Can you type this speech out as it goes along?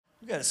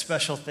We've got a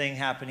special thing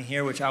happening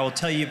here, which I will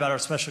tell you about our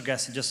special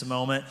guest in just a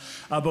moment.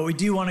 But we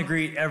do want to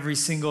greet every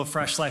single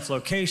Fresh Life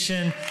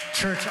location,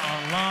 church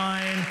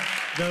online,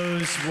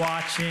 those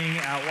watching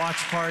at watch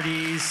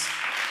parties,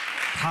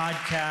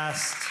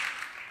 podcast.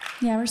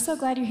 Yeah, we're so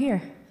glad you're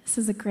here. This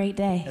is a great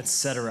day.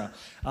 Etc.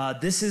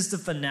 This is the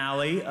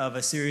finale of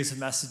a series of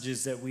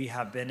messages that we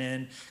have been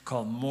in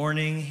called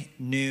Morning,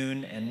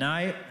 Noon, and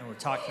Night. And we're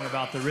talking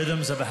about the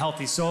rhythms of a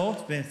healthy soul.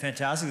 It's been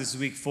fantastic. This is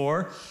week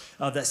 4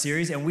 of that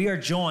series. And we are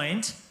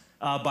joined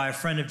by a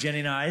friend of Jenny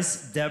and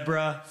I's,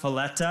 Deborah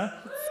Fileta.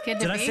 It's good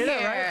to be Did I say here.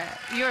 that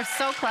right? You're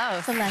so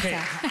close. Okay,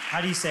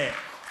 how do you say it?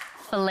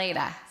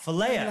 Fileta.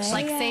 Fileta.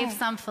 Like save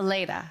some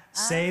fileta.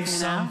 Save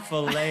some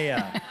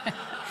fileta.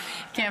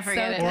 Can't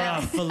forget it. Or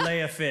a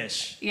fillet of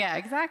fish. Yeah,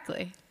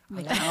 exactly.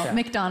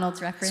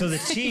 McDonald's reference. So the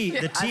T,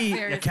 a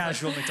seriously.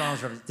 casual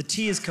McDonald's reference. The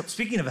T is,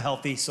 speaking of a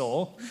healthy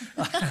soul,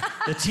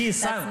 the T is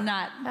silent.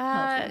 That's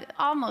not healthy.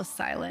 Almost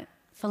silent.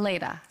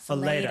 Fileta.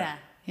 Fileta.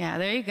 Yeah,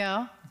 there you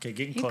go. Okay,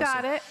 getting You closer.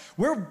 got it.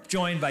 We're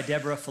joined by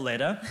Deborah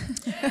Fileta,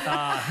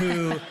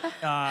 who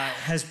I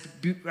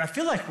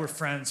feel like we're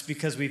friends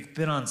because we've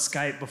been on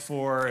Skype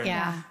before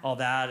and all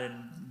that,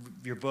 and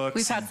your books.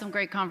 We've had some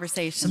great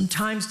conversations. Some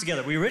times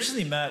together. We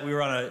originally met, we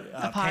were on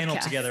a panel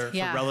podcast, together for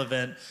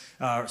Relevant,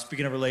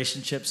 speaking of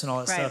relationships and all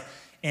that stuff.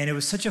 And it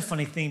was such a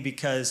funny thing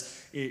because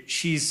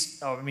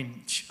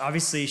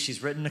obviously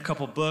she's written a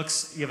couple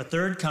books. You have a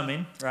third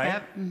coming, right?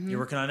 Yep. Mm-hmm. You're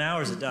working on it now,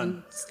 or is it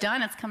done? It's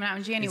done. It's coming out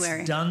in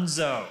January. It's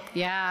donezo.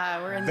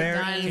 Yeah, we're in the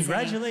done.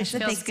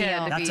 Congratulations. Feels good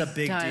to That's be a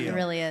big done. deal. It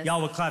really is.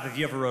 Y'all would clap if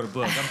you ever wrote a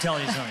book. I'm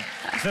telling you something.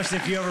 Especially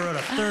if you ever wrote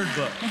a third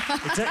book.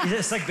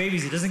 It's like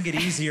babies. It doesn't get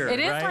easier, It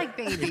is right? like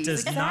babies. It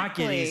does not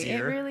get Exactly.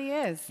 easier. It really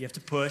is. You have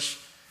to push.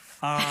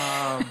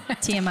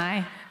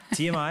 TMI.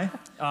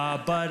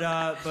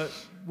 But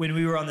when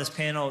we were on this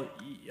panel,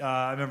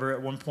 I remember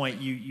at one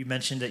point you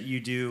mentioned that you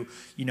do,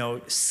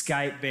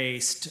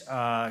 Skype-based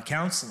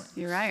counseling.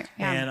 You're right.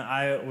 Yeah. And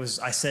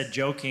I said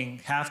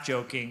half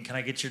joking, can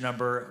I get your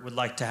number? Would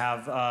like to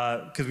have,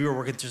 because we were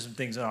working through some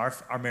things in our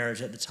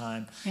marriage at the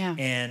time. Yeah.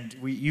 And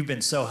you've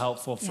been so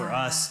helpful for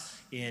us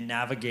in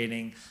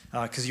navigating,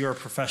 because you're a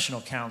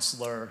professional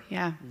counselor.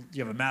 Yeah.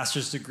 You have a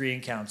master's degree in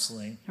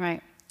counseling.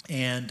 Right.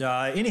 And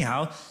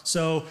anyhow,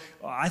 so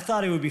I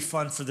thought it would be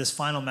fun for this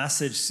final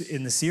message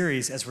in the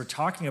series, as we're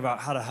talking about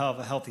how to have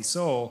a healthy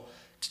soul,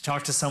 to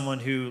talk to someone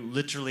who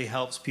literally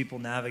helps people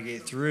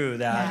navigate through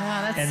that.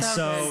 Yeah, that's and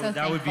so good.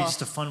 that would be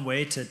just a fun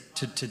way to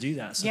do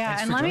that. So Yeah,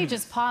 thanks and for let me joining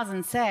just us. pause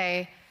and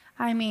say,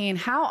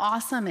 how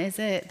awesome is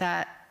it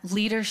that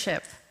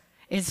leadership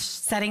is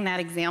setting that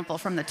example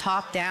from the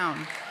top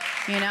down?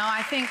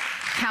 I think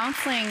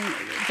counseling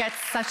gets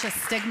such a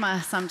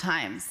stigma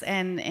sometimes,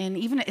 and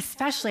even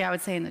especially I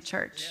would say in the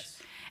church.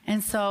 Yes.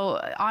 And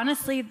so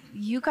honestly,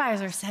 you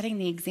guys are setting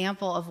the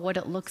example of what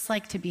it looks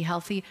like to be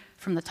healthy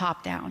from the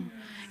top down.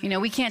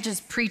 We can't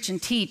just preach and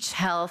teach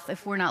health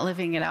if we're not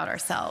living it out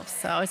ourselves.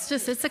 So it's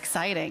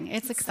exciting.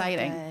 It's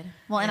exciting. So good.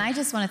 Well, and I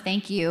just want to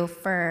thank you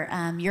for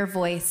your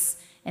voice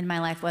in my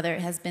life, whether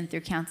it has been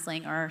through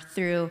counseling or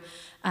through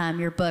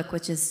your book,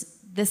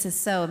 this is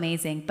so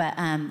amazing, but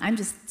I'm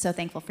just so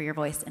thankful for your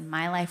voice in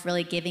my life,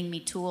 really giving me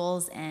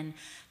tools and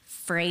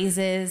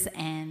phrases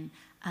and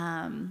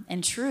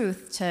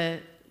truth to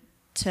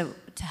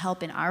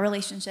help in our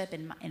relationship,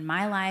 in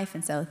my life.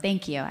 And so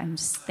thank you. I'm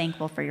just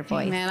thankful for your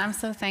voice. Man, I'm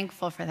so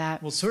thankful for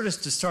that. Well, sort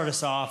of to start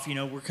us off,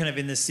 we're kind of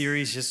in this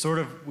series,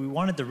 we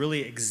wanted to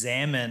really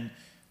examine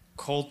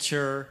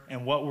culture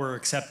and what we're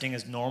accepting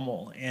as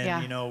normal.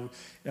 And,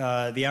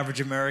 the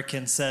average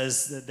American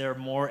says that they're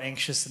more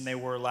anxious than they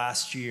were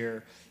last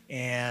year.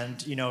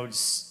 And,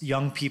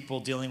 young people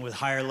dealing with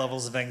higher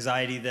levels of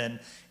anxiety than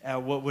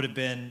what would have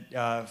been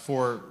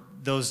for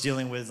those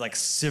dealing with like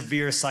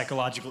severe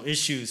psychological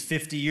issues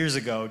 50 years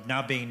ago,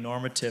 now being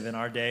normative in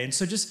our day. And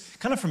so just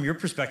kind of from your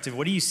perspective,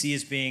 what do you see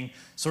as being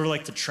sort of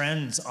like the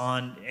trends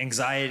on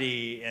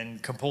anxiety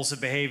and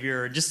compulsive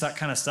behavior and just that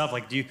kind of stuff?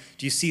 Like, do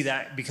you see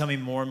that becoming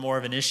more and more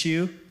of an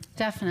issue?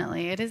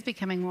 Definitely. It is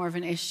becoming more of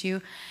an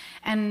issue.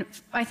 And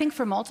I think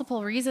for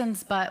multiple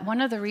reasons, but one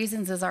of the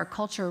reasons is our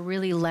culture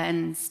really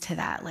lends to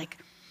that. Like,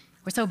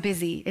 we're so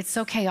busy. It's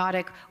so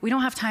chaotic. We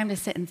don't have time to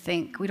sit and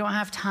think. We don't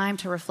have time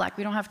to reflect.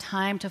 We don't have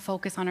time to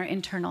focus on our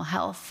internal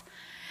health.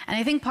 And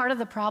I think part of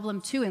the problem,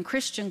 too, in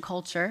Christian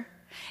culture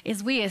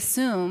is we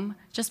assume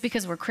just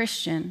because we're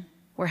Christian,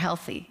 we're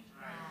healthy.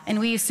 And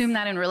we assume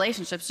that in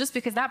relationships. Just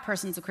because that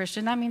person's a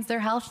Christian, that means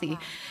they're healthy.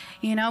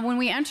 When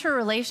we enter a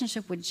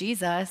relationship with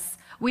Jesus,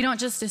 we don't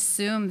just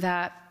assume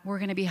that we're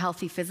going to be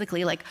healthy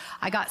physically. Like,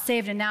 I got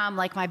saved and now I'm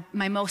like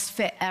my most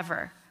fit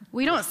ever.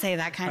 We don't say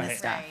that kind of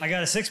stuff. I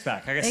got a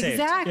six-pack. I got saved.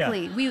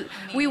 Exactly. Yeah.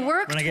 We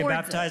work When I get towards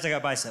baptized, I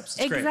got biceps.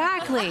 It's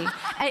exactly.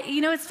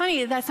 It's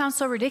funny. That sounds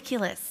so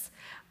ridiculous,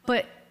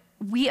 but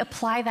we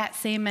apply that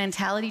same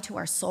mentality to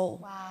our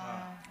soul.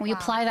 Wow. We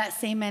apply that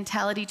same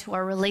mentality to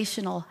our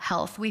relational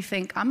health. We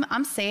think,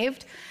 I'm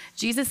saved.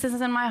 Jesus is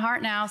in my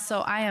heart now, so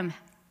I am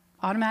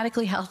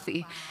automatically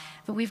healthy.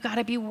 But we've got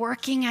to be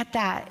working at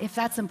that if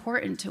that's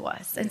important to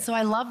us. And so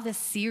I love this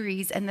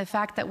series and the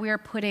fact that we are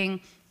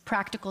putting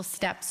practical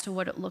steps to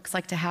what it looks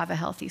like to have a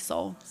healthy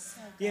soul.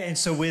 Yeah, and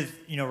so with,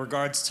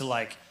 regards to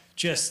like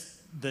just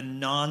the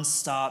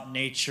nonstop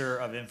nature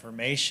of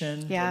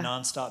information, the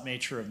nonstop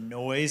nature of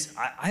noise,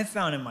 I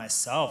found in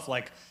myself,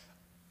 like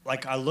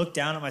I look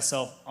down at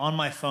myself on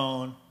my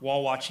phone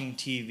while watching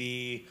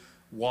TV,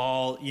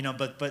 while,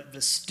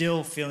 but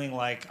still feeling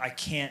like I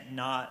can't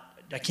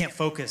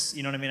focus,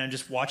 you know what I mean? I'm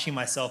just watching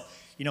myself.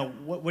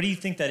 What do you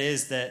think that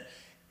is that,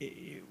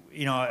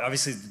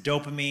 obviously the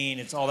dopamine,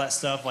 it's all that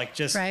stuff, like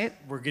just,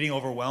 we're getting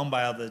overwhelmed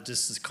by all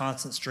this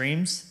constant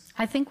streams?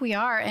 I think we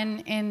are,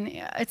 and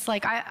it's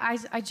like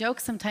I joke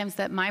sometimes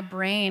that my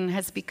brain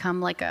has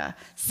become like a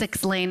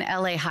 6-lane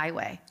LA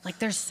highway. Like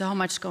there's so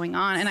much going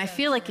on, and I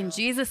feel like in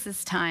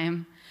Jesus's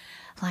time,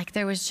 like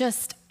there was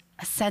just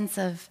a sense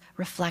of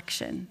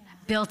reflection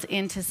built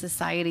into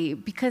society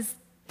because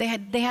they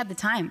had the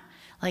time.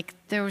 Like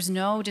there was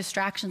no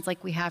distractions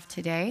like we have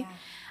today.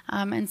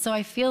 And so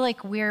I feel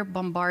like we're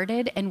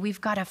bombarded and we've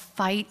got to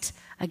fight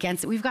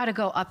against it. We've got to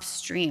go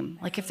upstream.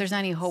 Like if there's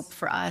any hope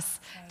for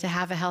us to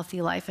have a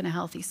healthy life and a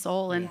healthy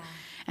soul. And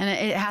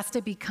it has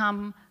to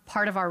become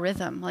part of our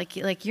rhythm.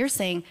 Like you're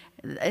saying,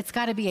 it's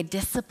got to be a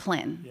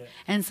discipline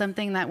and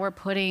something that we're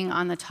putting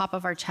on the top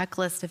of our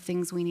checklist of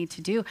things we need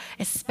to do,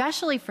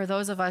 especially for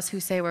those of us who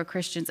say we're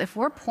Christians. If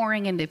we're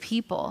pouring into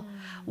people,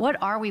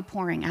 what are we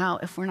pouring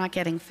out if we're not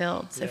getting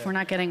filled, if we're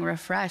not getting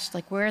refreshed?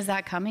 Like where is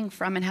that coming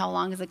from and how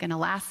long is it going to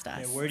last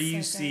us? Where do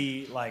you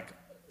see like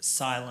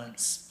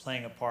silence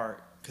playing a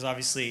part? Because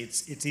obviously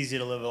it's easy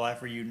to live a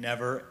life where you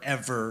never,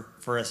 ever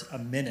for a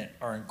minute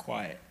are in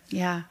quiet.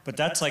 Yeah. But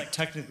that's like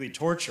technically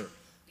torture.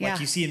 Like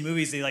you see in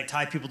movies, they like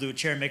tie people to a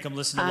chair and make them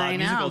listen to loud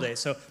music all day.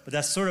 So, but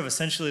that's sort of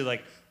essentially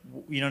like,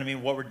 you know what I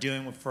mean? What we're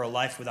doing for a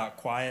life without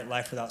quiet,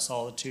 life without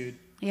solitude.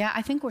 Yeah,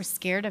 I think we're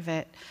scared of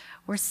it.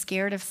 We're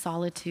scared of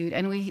solitude.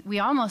 And we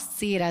almost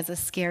see it as a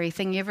scary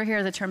thing. You ever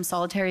hear the term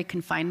solitary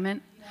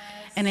confinement? Yes.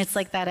 And it's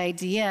like that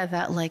idea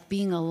that like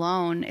being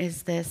alone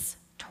is this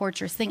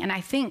torturous thing. And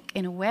I think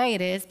in a way it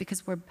is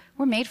because we're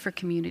made for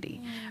community,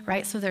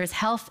 right? So there's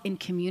health in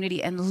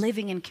community and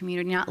living in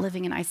community, not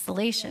living in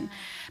isolation.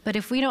 But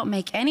if we don't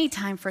make any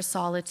time for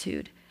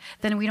solitude,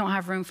 then we don't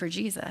have room for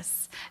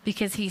Jesus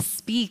because he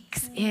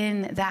speaks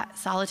in that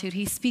solitude.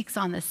 He speaks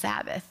on the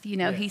Sabbath,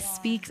 he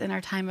speaks in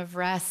our time of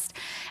rest.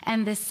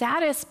 And the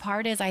saddest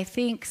part is I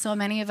think so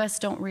many of us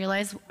don't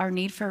realize our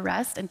need for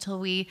rest until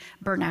we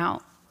burn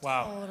out.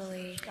 Wow.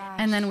 Totally. Gosh.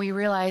 And then we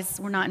realize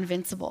we're not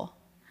invincible.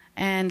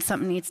 And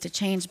something needs to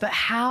change. But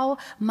how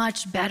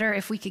much better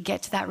if we could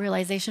get to that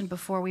realization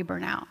before we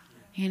burn out?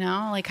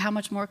 Like how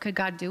much more could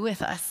God do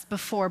with us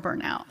before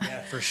burnout?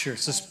 Yeah, for sure.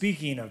 So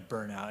speaking of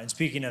burnout and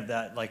speaking of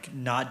that, like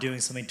not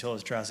doing something till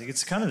it's drastic,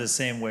 it's kind of the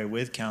same way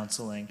with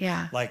counseling.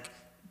 Yeah. Like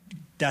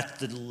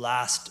that's the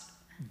last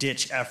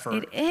ditch effort.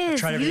 It is.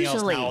 Try everything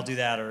usually. else, now I'll do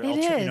that, or it I'll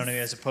is. you know what I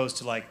mean? As opposed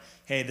to like,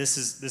 hey,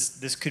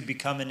 this could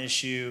become an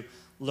issue.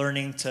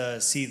 Learning to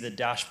see the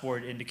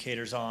dashboard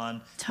indicators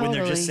on when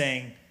they're just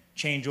saying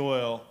change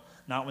oil,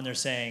 not when they're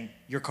saying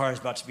your car is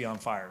about to be on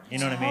fire. You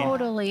know what I mean?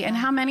 Totally. And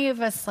how many of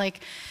us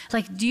like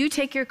do you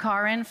take your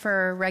car in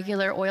for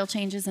regular oil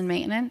changes and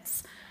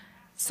maintenance?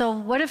 So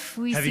what if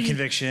we heavy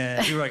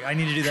conviction? You were like, I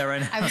need to do that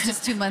right now. I was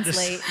just 2 months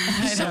late.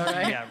 I know,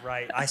 right? Yeah,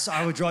 right. I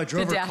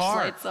drove her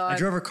car. I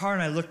drove her car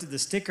and I looked at the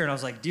sticker and I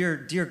was like,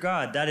 dear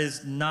God, that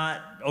is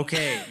not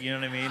okay. You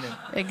know what I mean?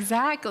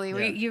 Exactly.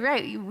 You're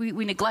right.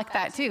 We neglect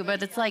that too.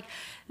 But it's like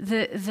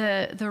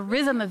the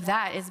rhythm of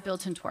that is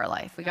built into our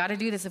life. We got to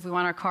do this if we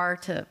want our car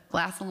to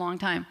last a long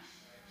time.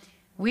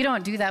 We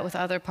don't do that with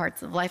other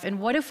parts of life.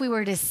 And what if we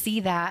were to see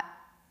that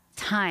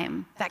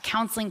time, that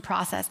counseling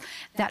process,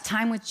 that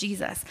time with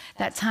Jesus,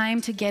 that time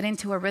to get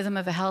into a rhythm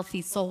of a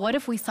healthy soul? What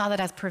if we saw that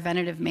as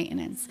preventative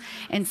maintenance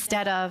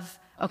instead of,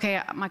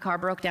 okay, my car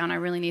broke down, I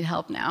really need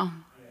help now?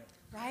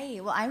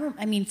 Right. Well,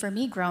 I mean, for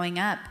me growing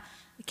up,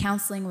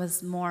 counseling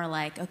was more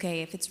like,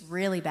 okay, if it's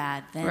really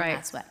bad, then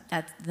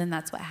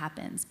that's what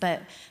happens.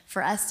 But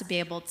for us to be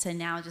able to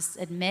now just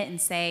admit and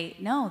say,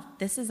 no,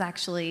 this is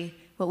actually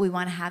what we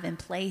want to have in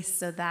place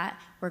so that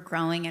we're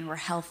growing and we're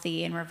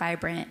healthy and we're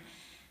vibrant.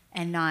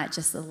 And not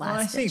just the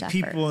last ditch effort. I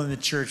think people in the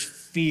church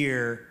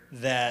fear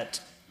that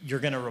you're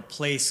going to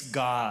replace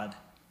God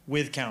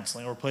with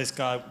counseling, or replace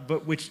God,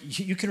 but which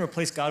you can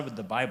replace God with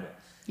the Bible.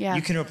 Yeah.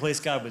 You can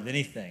replace God with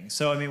anything.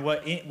 So I mean,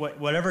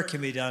 whatever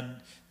can be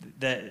done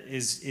that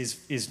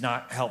is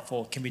not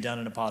helpful can be done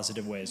in a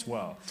positive way as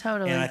well.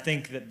 Totally. And I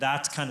think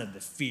that's kind of the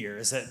fear,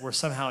 is that we're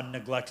somehow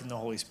neglecting the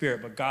Holy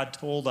Spirit. But God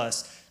told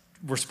us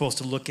we're supposed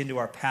to look into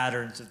our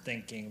patterns of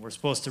thinking. We're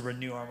supposed to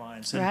renew our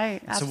minds. And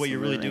right. So what you're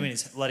really doing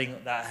is letting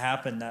that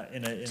happen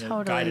in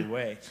a guided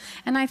way.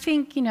 And I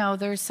think,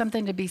 there's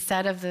something to be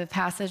said of the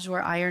passage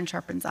where iron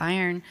sharpens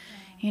iron.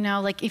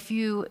 Like if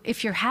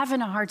you're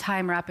having a hard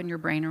time wrapping your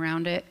brain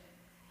around it,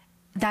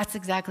 that's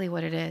exactly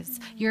what it is.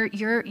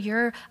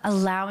 You're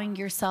allowing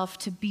yourself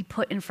to be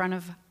put in front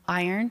of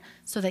iron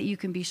so that you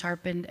can be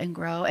sharpened and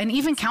grow. And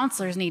even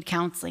counselors need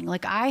counseling.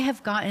 Like I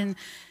have gotten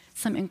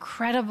some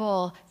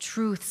incredible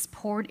truths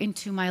poured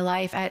into my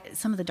life at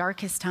some of the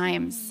darkest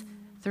times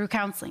through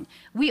counseling.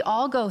 We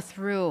all go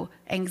through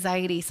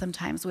anxiety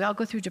sometimes. We all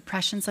go through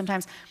depression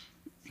sometimes.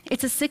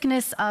 It's a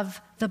sickness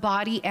of the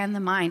body and the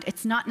mind.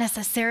 It's not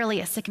necessarily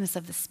a sickness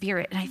of the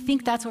spirit. And I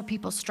think that's where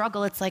people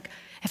struggle. It's like,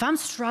 if I'm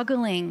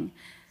struggling,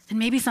 then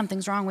maybe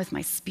something's wrong with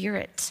my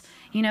spirit,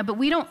 you know, but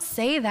we don't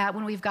say that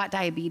when we've got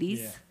diabetes.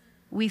 Yeah.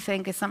 We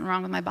think it's something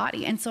wrong with my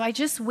body. And so I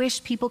just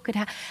wish people could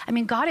have, I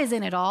mean, God is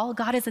in it all.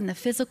 God is in the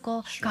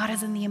physical, sure. God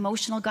is in the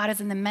emotional, God is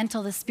in the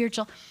mental, the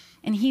spiritual,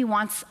 and he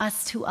wants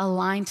us to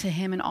align to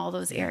him in all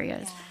those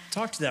areas. Yeah.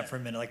 Talk to that for a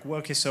minute. Like, well,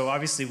 okay, so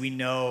obviously we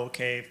know,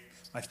 okay,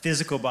 my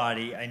physical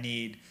body, I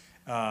need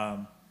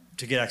to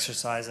get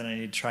exercise and I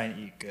need to try and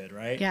eat good,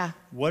 right? Yeah.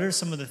 What are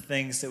some of the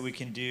things that we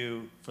can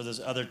do for those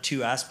other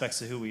two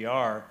aspects of who we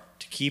are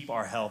to keep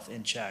our health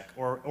in check?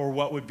 Or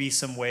what would be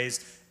some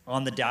ways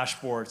on the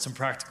dashboard, some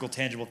practical,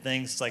 tangible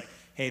things like,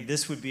 hey,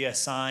 this would be a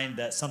sign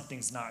that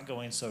something's not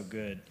going so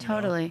good.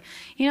 Totally.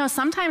 You know,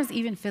 sometimes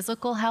even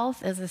physical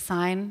health is a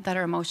sign that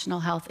our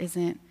emotional health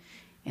isn't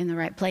in the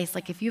right place.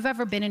 Like if you've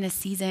ever been in a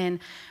season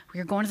where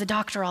you're going to the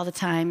doctor all the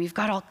time, you've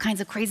got all kinds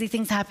of crazy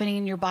things happening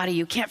in your body,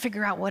 you can't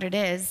figure out what it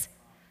is,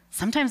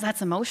 sometimes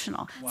that's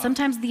emotional. Wow.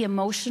 Sometimes the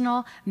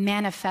emotional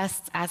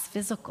manifests as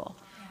physical.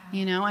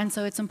 You know, and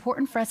so it's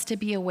important for us to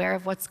be aware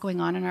of what's going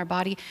on in our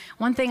body.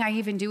 One thing I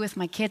even do with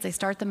my kids, I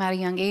start them at a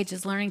young age,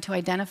 is learning to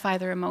identify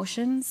their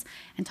emotions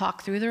and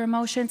talk through their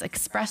emotions,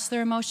 express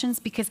their emotions,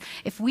 because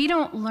if we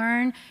don't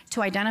learn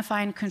to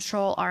identify and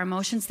control our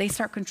emotions, they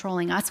start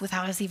controlling us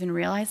without us even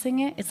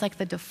realizing it. It's like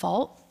the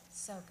default.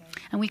 So good.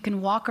 And we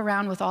can walk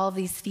around with all of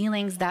these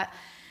feelings that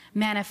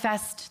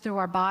manifest through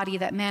our body,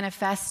 that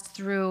manifest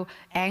through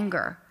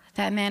anger,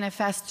 that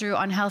manifest through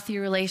unhealthy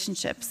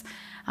relationships.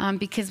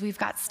 Because we've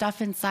got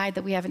stuff inside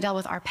that we haven't dealt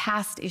with, our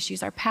past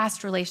issues, our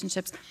past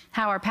relationships,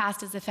 how our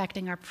past is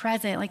affecting our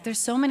present. Like there's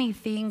so many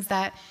things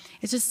that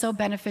it's just so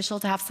beneficial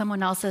to have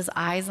someone else's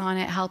eyes on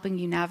it, helping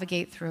you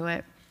navigate through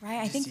it.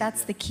 Right, I think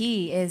that's the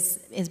key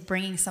is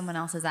bringing someone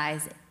else's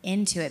eyes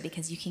into it,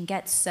 because you can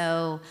get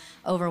so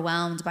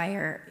overwhelmed by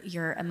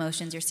your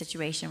emotions, your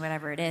situation,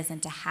 whatever it is,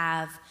 and to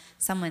have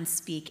someone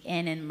speak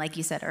in, and like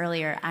you said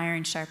earlier,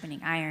 iron sharpening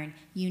iron,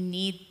 you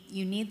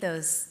need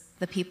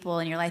the people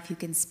in your life who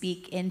can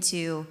speak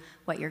into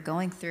what you're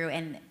going through.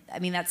 And I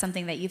mean, that's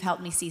something that you've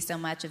helped me see so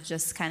much, of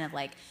just kind of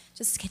like,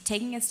 just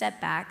taking a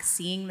step back,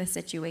 seeing the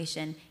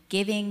situation,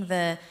 giving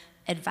the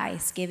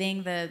advice,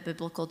 giving the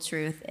biblical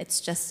truth.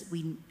 It's just,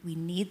 we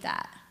need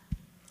that.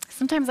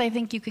 Sometimes I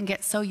think you can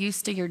get so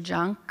used to your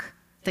junk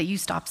that you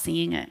stop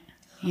seeing it,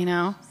 you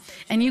know?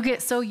 And you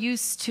get so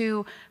used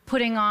to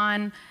putting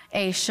on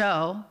a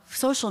show.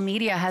 Social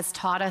media has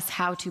taught us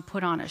how to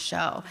put on a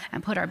show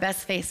and put our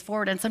best face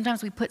forward. And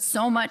sometimes we put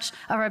so much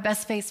of our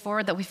best face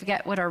forward that we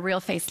forget what our real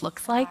face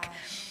looks like.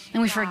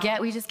 And we forget,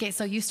 we just get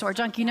so used to our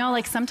junk. You know,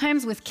 like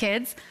sometimes with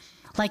kids,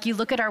 like you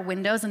look at our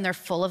windows and they're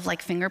full of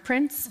like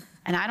fingerprints,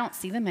 and I don't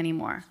see them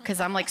anymore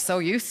because I'm like so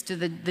used to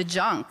the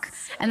junk.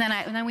 And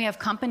then we have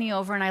company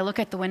over and I look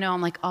at the window,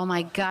 I'm like, oh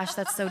my gosh,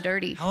 that's so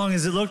dirty. How long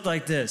has it looked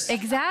like this?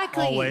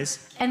 Exactly.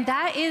 Always. And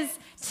that is,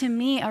 to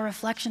me, a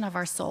reflection of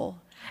our soul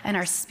and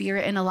our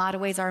spirit in a lot of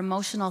ways, our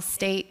emotional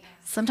state.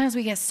 Sometimes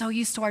we get so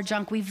used to our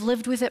junk. We've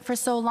lived with it for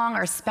so long.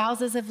 Our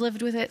spouses have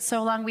lived with it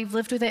so long. We've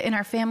lived with it in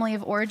our family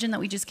of origin that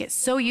we just get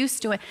so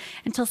used to it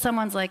until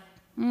someone's like,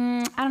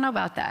 I don't know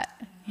about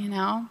that, you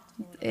know?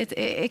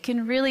 It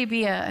can really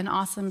be an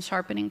awesome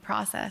sharpening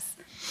process.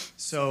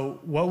 So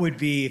what would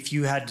be, if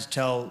you had to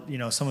tell, you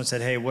know, someone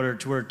said, hey, what are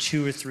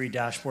 2 or 3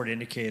 dashboard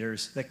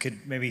indicators that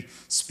could maybe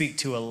speak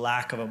to a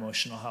lack of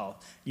emotional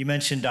health? You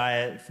mentioned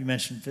diet, you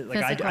mentioned,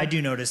 like I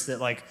do notice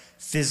that like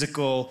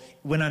physical,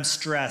 when I'm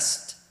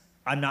stressed,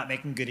 I'm not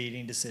making good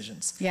eating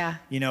decisions. Yeah.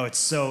 You know, it's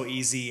so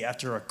easy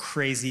after a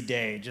crazy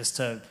day just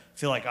to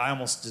feel like I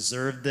almost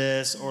deserve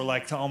this, or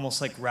like to almost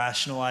like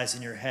rationalize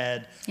in your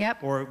head.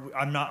 Yep. Or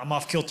I'm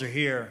off kilter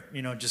here,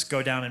 you know, just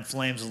go down in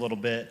flames a little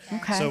bit.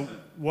 Okay. So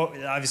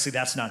obviously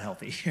that's not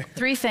healthy.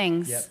 3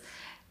 things. Yep.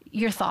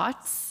 Your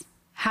thoughts.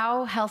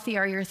 How healthy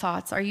are your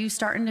thoughts? Are you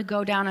starting to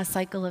go down a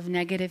cycle of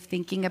negative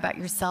thinking about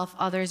yourself,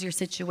 others, your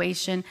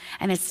situation,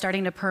 and it's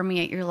starting to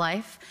permeate your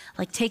life?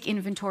 Like take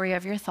inventory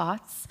of your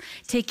thoughts.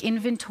 Take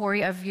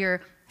inventory of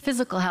your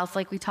physical health,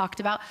 like we talked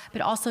about,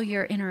 but also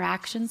your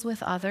interactions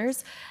with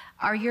others.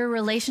 Are your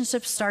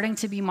relationships starting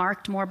to be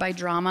marked more by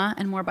drama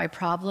and more by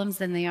problems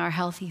than they are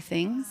healthy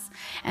things?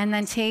 And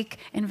then take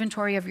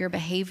inventory of your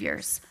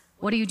behaviors.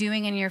 What are you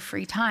doing in your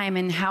free time,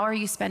 and how are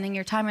you spending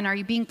your time, and are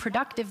you being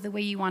productive the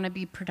way you want to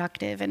be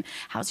productive, and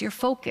how's your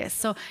focus?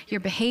 So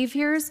your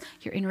behaviors,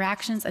 your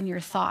interactions, and your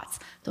thoughts,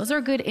 those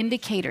are good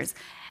indicators.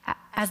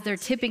 As they're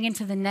tipping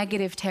into the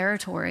negative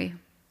territory,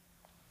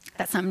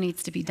 that something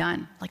needs to be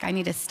done. Like I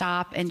need to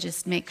stop and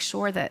just make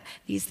sure that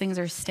these things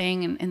are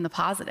staying in the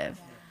positive.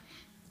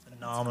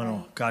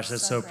 Phenomenal. Gosh,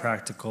 that's so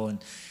practical.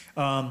 And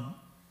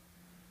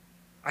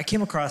I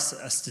came across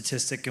a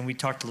statistic, and we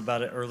talked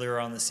about it earlier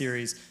on the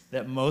series,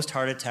 that most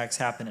heart attacks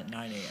happen at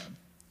 9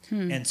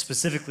 a.m. And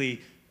specifically,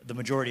 the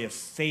majority of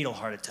fatal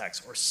heart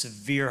attacks or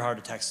severe heart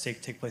attacks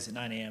take place at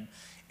 9 a.m.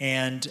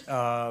 And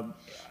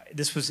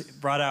this was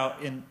brought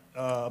out in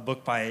a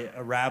book by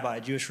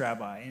a Jewish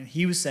rabbi, and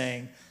he was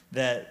saying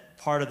that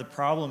part of the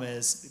problem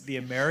is the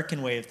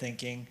American way of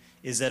thinking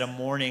is that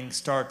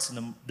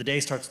the day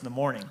starts in the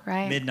morning,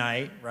 right.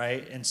 midnight,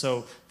 right? And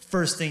so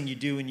first thing you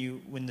do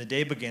when the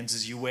day begins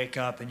is you wake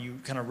up and you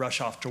kind of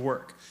rush off to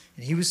work.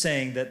 And he was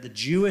saying that the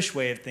Jewish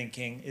way of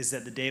thinking is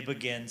that the day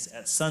begins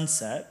at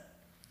sunset.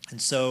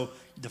 And so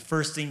the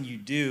first thing you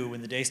do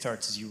when the day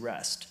starts is you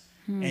rest.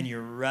 And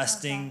you're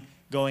resting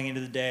going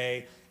into the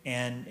day.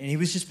 And he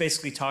was just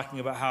basically talking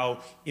about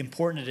how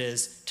important it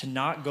is to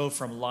not go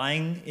from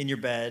lying in your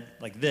bed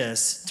like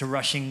this to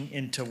rushing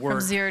into work.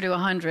 From 0 to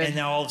 100. And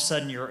now all of a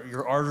sudden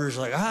your arteries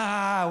are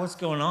like, what's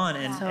going on?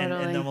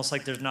 And almost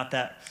like there's not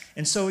that.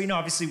 And so,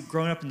 obviously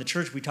growing up in the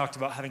church, we talked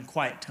about having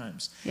quiet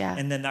times. Yeah.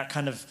 And then that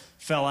kind of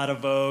fell out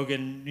of vogue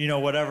and,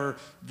 whatever,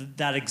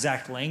 that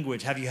exact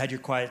language. Have you had your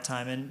quiet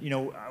time?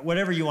 And,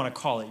 whatever you want to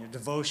call it, your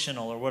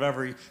devotional or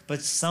whatever.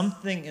 But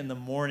something in the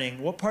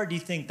morning, what part do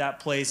you think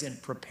that plays in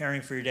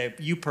preparing for your day,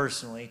 you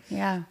personally?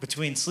 Yeah.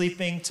 Between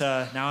sleeping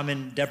to now I'm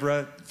in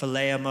Deborah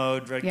Philea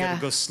mode, right? Yeah.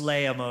 Go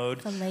Slaya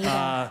mode.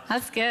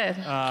 That's good.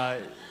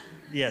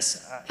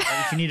 Yes.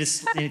 If you need a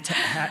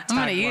I'm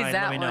going to use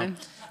that one. Know.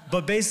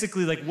 But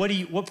basically, like,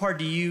 what part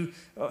do you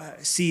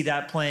see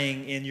that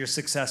playing in your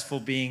successful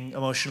being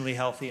emotionally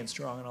healthy and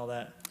strong and all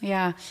that?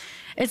 Yeah.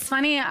 It's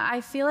funny.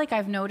 I feel like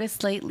I've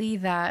noticed lately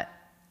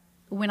that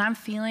when I'm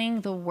feeling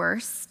the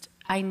worst,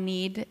 I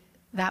need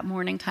that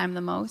morning time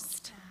the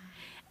most.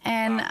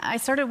 And I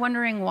started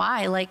wondering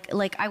why.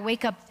 Like I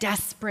wake up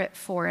desperate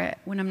for it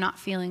when I'm not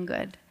feeling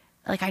good.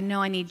 Like I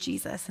know I need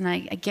Jesus, and I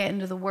get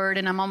into the Word,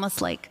 and I'm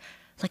almost like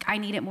I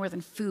need it more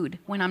than food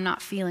when I'm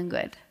not feeling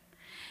good.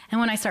 And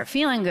when I start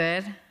feeling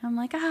good, I'm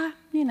like,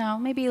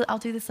 maybe I'll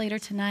do this later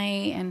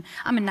tonight. And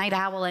I'm a night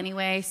owl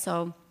anyway,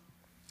 so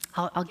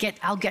I'll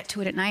get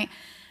to it at night.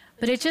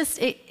 But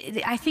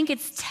I think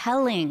it's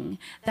telling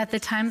that the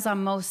times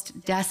I'm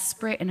most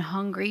desperate and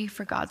hungry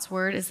for God's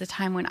Word is the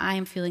time when I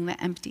am feeling the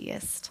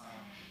emptiest.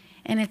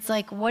 And it's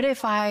like, what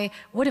if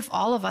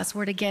all of us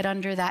were to get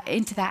into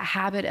that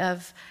habit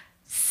of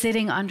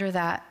sitting under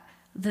that,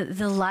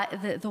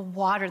 the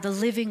water, the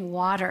living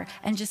water,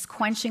 and just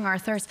quenching our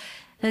thirst,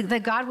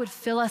 that God would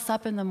fill us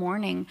up in the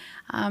morning,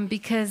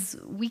 because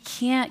we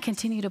can't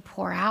continue to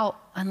pour out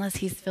unless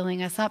He's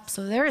filling us up.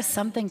 So there is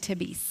something to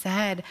be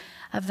said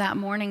of that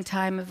morning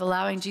time of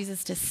allowing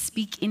Jesus to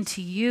speak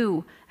into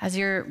you as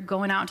you're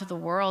going out into the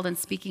world and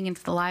speaking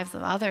into the lives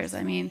of others.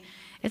 I mean,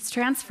 it's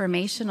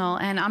transformational,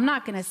 and I'm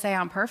not going to say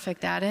I'm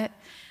perfect at it,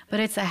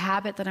 but it's a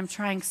habit that I'm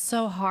trying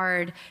so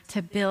hard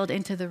to build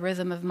into the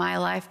rhythm of my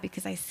life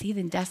because I see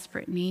the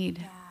desperate need.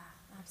 Yeah,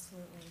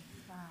 absolutely.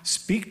 Wow.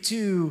 Speak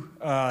to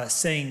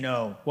saying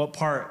no. What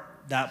part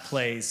that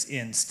plays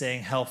in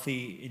staying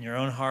healthy in your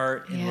own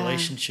heart, in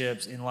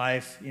relationships, in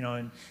life,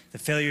 and the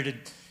failure to,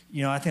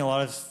 I think a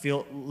lot of us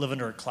live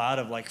under a cloud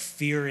of like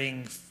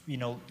fearing,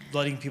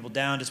 letting people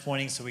down,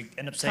 disappointing. So we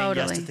end up saying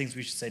yes to things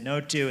we should say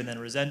no to and then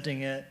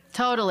resenting it.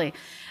 Totally.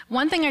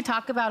 One thing I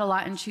talk about a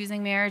lot in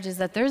choosing marriage is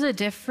that there's a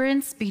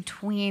difference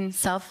between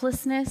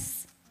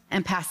selflessness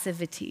and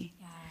passivity.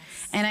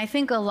 And I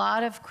think a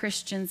lot of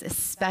Christians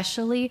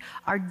especially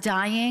are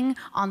dying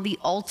on the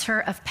altar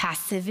of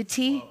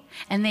passivity,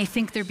 and they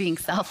think they're being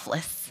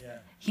selfless.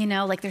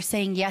 Like they're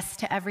saying yes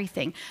to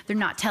everything. They're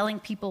not telling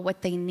people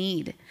what they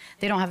need.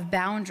 They don't have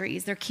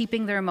boundaries. They're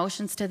keeping their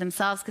emotions to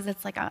themselves because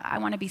it's like, I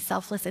want to be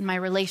selfless in my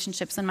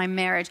relationships and my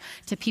marriage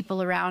to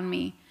people around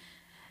me.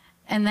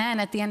 And then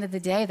at the end of the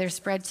day, they're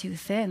spread too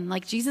thin.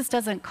 Like Jesus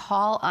doesn't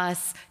call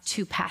us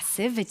to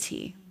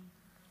passivity.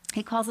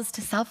 He calls us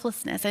to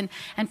selflessness. And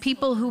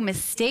people who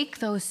mistake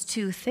those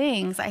two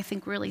things, I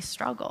think, really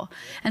struggle.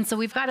 And so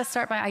we've got to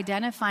start by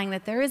identifying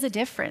that there is a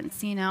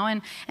difference,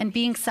 and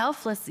being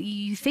selfless,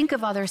 you think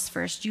of others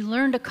first. You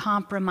learn to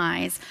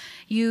compromise.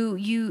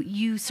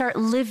 You start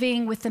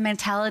living with the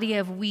mentality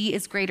of we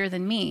is greater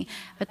than me.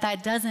 But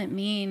that doesn't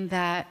mean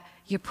that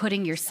you're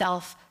putting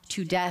yourself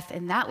to death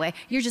in that way.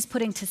 You're just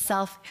putting to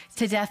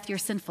death your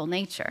sinful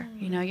nature.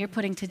 You're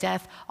putting to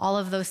death all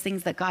of those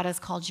things that God has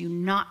called you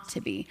not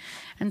to be.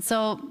 And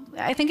so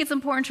I think it's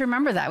important to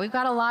remember that. We've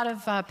got a lot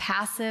of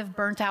passive,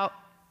 burnt out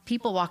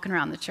people walking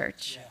around the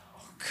church. Yeah.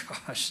 Oh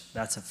gosh,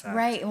 that's a fact.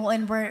 Right. Well,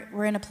 and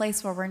we're in a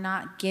place where we're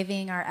not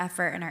giving our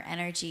effort and our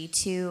energy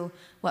to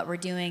what we're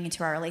doing and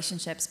to our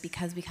relationships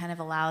because we kind of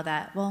allow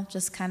that,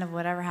 just kind of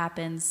whatever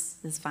happens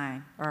is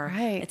fine. Or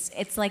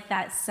it's like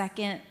that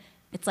second.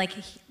 It's like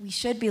we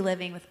should be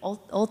living with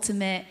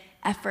ultimate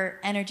effort,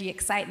 energy,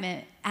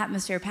 excitement,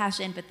 atmosphere,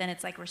 passion, but then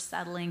it's like we're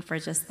settling for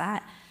just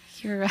that.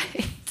 You're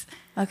right.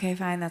 Okay,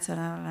 fine, that's what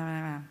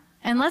I'm.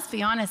 And let's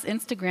be honest,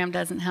 Instagram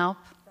doesn't help.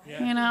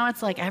 Yeah.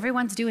 It's like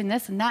everyone's doing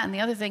this and that and the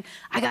other thing.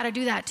 I got to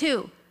do that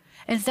too.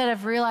 Instead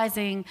of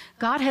realizing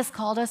God has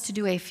called us to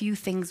do a few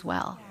things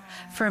well.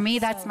 For me,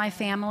 that's my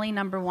family,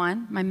 number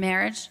one, my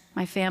marriage,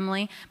 my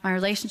family, my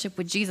relationship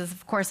with Jesus,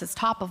 of course, is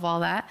top of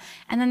all that.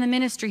 And then the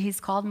ministry he's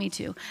called me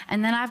to.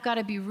 And then I've got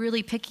to be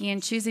really picky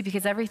and choosy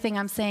because everything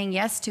I'm saying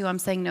yes to, I'm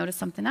saying no to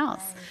something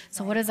else.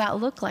 So what does that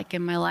look like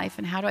in my life?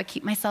 And how do I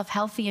keep myself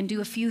healthy and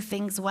do a few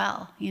things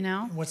well, you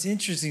know? What's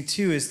interesting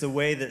too is the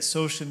way that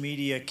social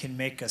media can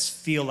make us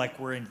feel like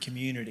we're in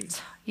community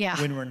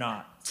when we're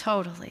not.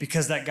 Totally.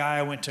 Because that guy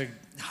I went to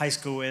high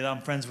school with,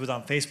 I'm friends with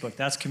on Facebook,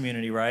 that's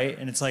community, right?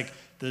 And it's like,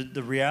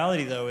 the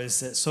reality, though, is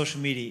that social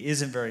media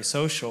isn't very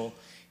social.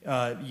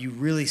 You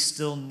really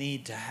still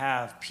need to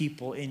have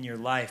people in your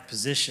life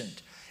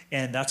positioned,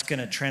 and that's going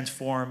to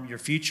transform your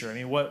future. I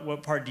mean,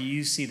 what part do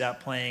you see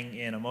that playing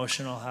in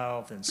emotional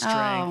health and strength?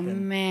 Oh,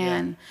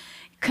 man.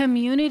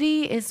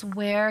 Community is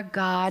where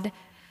God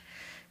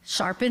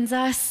sharpens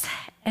us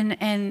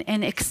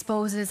and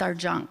exposes our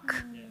junk.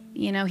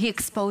 You know, he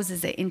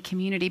exposes it in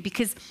community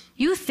because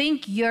you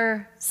think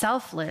you're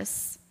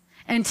selfless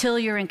until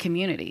you're in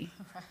community.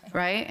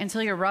 Right?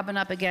 Until you're rubbing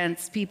up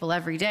against people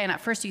every day. And at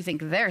first you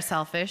think they're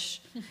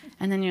selfish.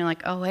 And then you're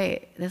like, oh,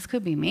 wait, this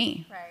could be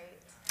me. Right.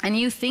 And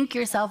you think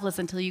you're selfless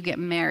until you get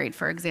married,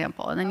 for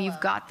example. And then you've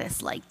got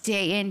this like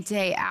day in,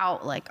 day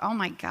out, like, oh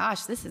my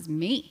gosh, this is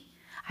me.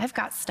 I've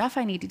got stuff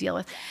I need to deal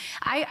with.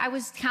 I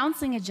was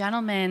counseling a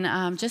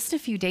gentleman just a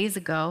few days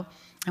ago.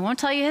 I won't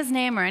tell you his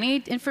name or any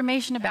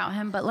information about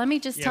him, but let me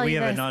just tell you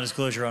this. We have a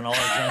non-disclosure on all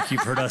our junk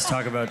you've heard us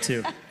talk about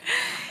too.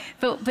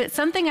 But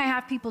something I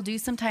have people do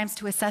sometimes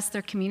to assess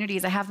their community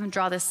is I have them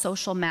draw this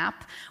social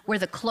map where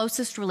the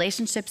closest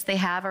relationships they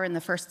have are in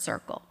the first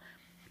circle.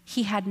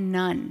 He had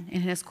none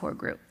in his core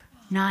group.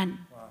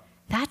 None. Wow.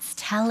 That's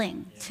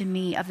telling to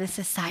me of the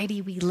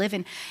society we live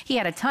in. He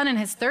had a ton in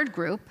his third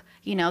group,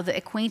 you know, the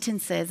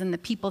acquaintances and the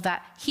people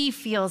that he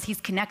feels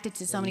he's connected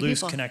to so many people.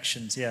 Loose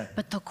connections, yeah.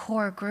 But the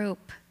core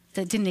group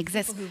that didn't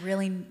exist. People who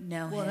really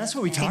know him. Well, that's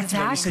what we talked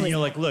about. You said, you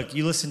know, like, look,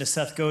 you listen to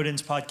Seth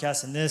Godin's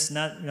podcast and this and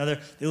that and other.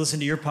 They listen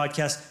to your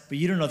podcast, but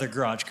you don't know their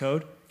garage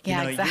code. Yeah,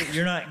 you know, exactly.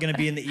 You're not going to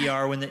be in the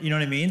ER when you know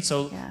what I mean.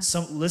 So,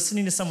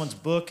 listening to someone's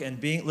book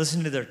and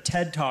listening to their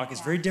TED talk is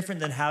very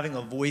different than having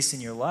a voice in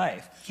your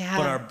life. Yeah.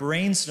 But our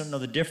brains don't know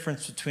the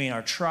difference between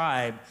our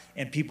tribe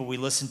and people we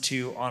listen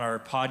to on our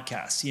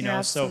podcasts. You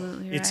know,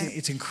 so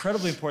it's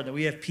incredibly important that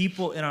we have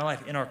people in our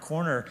life, in our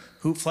corner,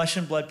 who flesh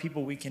and blood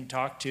people we can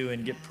talk to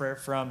and get prayer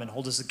from and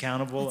hold us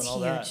accountable and all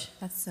that.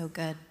 That's so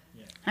good.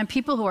 Yeah. And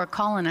people who are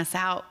calling us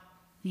out.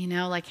 You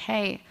know, like,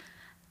 hey,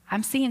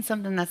 I'm seeing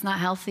something that's not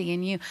healthy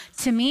in you.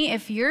 To me,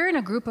 if you're in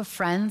a group of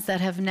friends that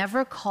have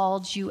never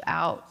called you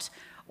out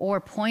or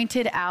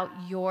pointed out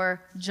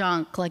your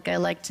junk, like I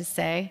like to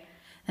say,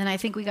 then I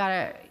think we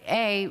gotta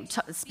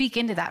speak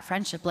into that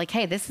friendship. Like,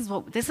 hey, this is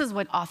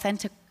what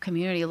authentic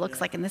community looks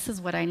like, and this is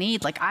what I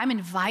need. Like, I'm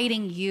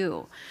inviting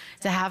you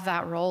to have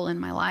that role in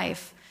my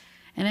life,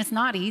 and it's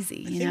not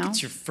easy. I think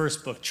it's your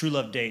first book, True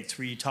Love Dates,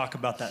 where you talk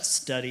about that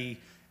study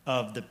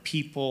of the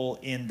people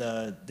in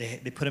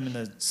they put them in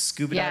the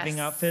scuba diving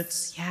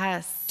outfits.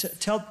 Yes.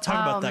 Talk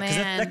about that, because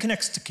that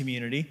connects to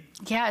community.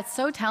 Yeah, it's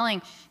so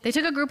telling. They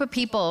took a group of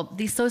people,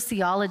 these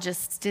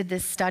sociologists did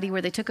this study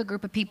where they took a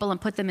group of people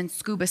and put them in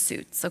scuba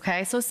suits,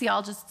 okay?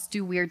 Sociologists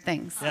do weird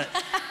things. Yeah. Who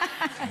got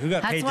paid to do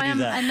that? That's why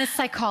I'm in the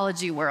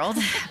psychology world.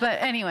 But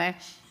anyway,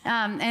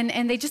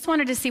 and they just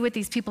wanted to see what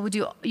these people would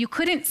do. You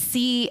couldn't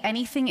see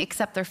anything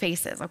except their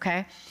faces,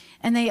 okay?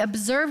 And they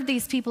observed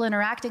these people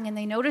interacting, and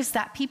they noticed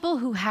that people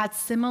who had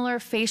similar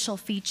facial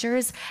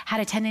features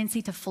had a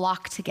tendency to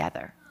flock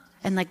together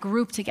and like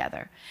group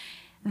together.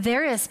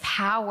 There is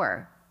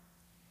power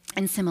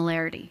in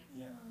similarity.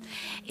 Yeah.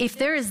 If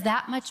there is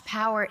that much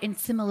power in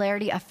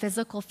similarity of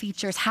physical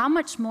features, how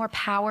much more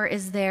power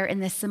is there in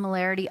the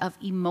similarity of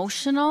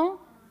emotional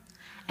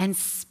and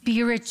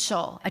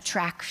spiritual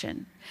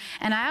attraction?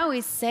 And I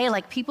always say,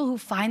 like, people who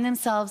find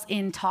themselves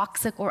in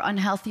toxic or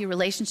unhealthy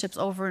relationships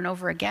over and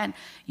over again,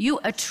 you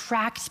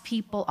attract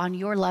people on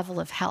your level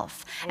of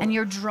health, and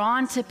you're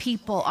drawn to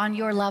people on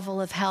your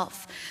level of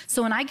health.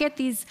 So when I get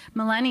these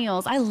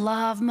millennials, I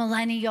love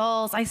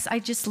millennials. I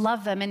just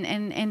love them.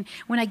 And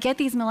when I get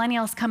these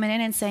millennials coming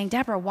in and saying,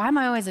 Deborah, why am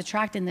I always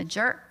attracting the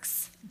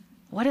jerks?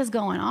 What is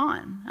going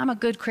on? I'm a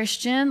good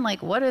Christian.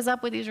 Like, what is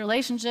up with these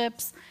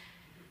relationships?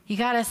 You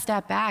got to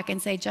step back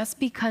and say, just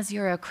because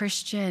you're a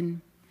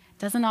Christian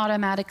doesn't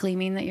automatically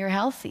mean that you're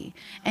healthy.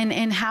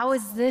 And how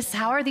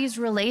are these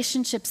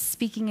relationships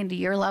speaking into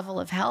your level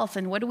of health?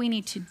 And what do we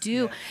need to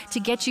do to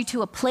get you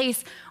to a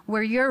place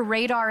where your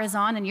radar is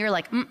on and you're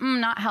like,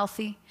 not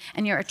healthy,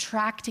 and you're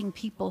attracting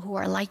people who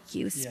are like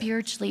you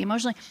spiritually,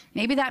 emotionally?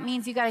 Maybe that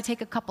means you got to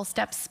take a couple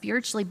steps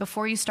spiritually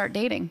before you start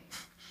dating,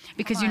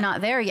 because you're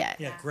not there yet.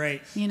 Yeah,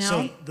 great. You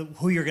know? So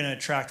who you're going to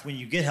attract when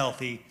you get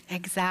healthy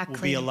will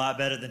be a lot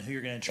better than who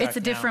you're going to attract It's a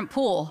different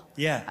pool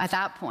at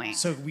that point.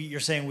 So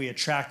you're saying we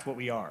attract what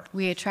we are.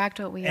 We attract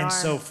what we are. And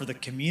so for the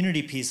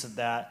community piece of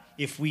that,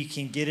 if we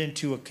can get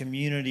into a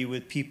community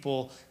with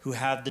people who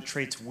have the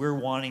traits we're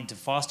wanting to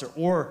foster,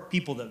 or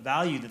people that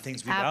value the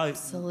things we value,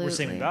 we're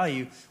saying we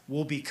value,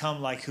 we'll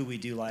become like who we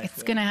do life with.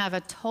 It's going to have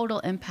a total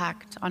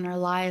impact on our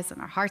lives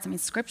and our hearts. I mean,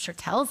 Scripture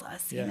tells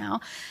us, you know,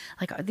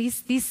 like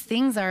these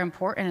things are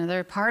important, and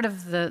they're part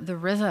of the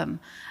rhythm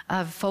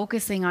of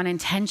focusing on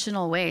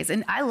intentional ways.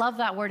 And I love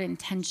that word,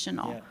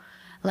 intentional. Yeah.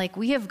 Like,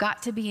 we have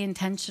got to be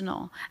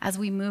intentional as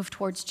we move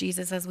towards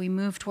Jesus, as we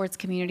move towards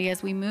community,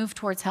 as we move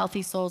towards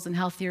healthy souls and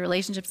healthy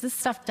relationships. This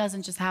stuff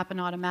doesn't just happen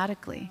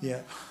automatically. Yeah.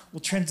 Well,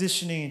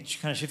 transitioning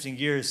and kind of shifting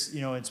gears,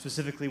 you know, and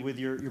specifically with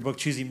your book,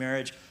 Choosing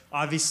Marriage,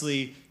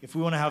 obviously, if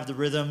we want to have the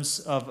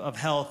rhythms of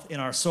health in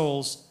our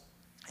souls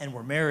and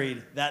we're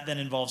married, that then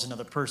involves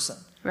another person.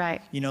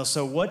 Right. You know,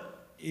 so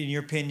what, in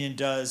your opinion,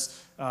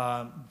 does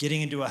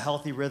getting into a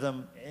healthy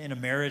rhythm in a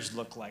marriage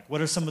look like? What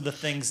are some of the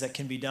things that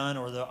can be done,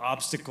 or the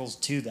obstacles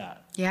to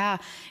that? Yeah.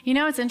 You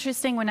know, it's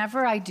interesting.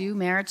 Whenever I do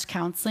marriage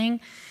counseling,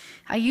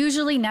 I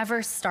usually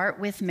never start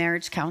with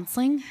marriage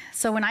counseling.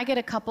 So when I get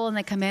a couple and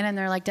they come in and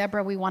they're like,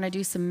 Deborah, we want to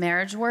do some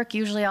marriage work,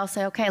 usually I'll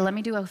say, okay, let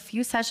me do a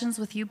few sessions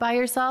with you by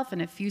yourself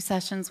and a few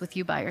sessions with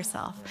you by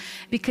yourself.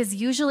 Because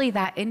usually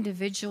that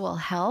individual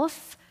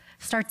health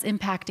starts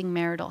impacting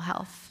marital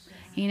health.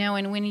 You know,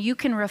 and when you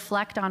can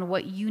reflect on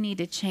what you need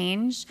to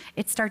change,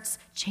 it starts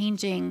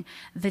changing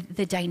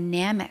the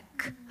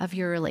dynamic of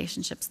your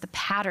relationships, the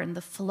pattern,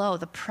 the flow,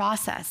 the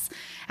process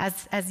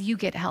as you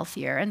get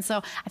healthier. And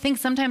so I think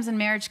sometimes in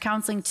marriage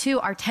counseling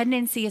too, our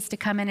tendency is to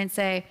come in and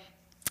say,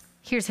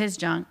 here's his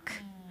junk.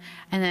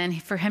 And then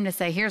for him to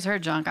say, here's her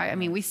junk. I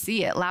mean, we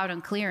see it loud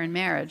and clear in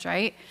marriage,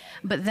 right?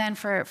 But then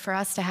for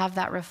us to have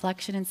that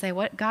reflection and say,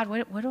 what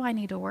do I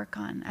need to work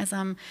on as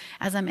I'm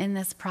in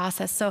this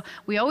process? So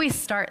we always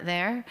start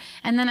there.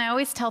 And then I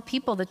always tell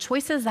people the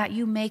choices that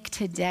you make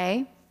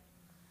today,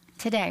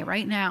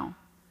 right now,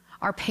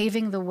 are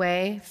paving the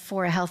way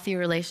for a healthy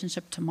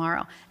relationship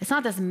tomorrow. It's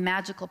not this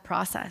magical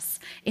process.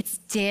 It's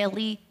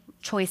daily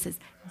choices,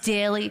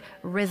 daily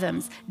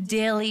rhythms,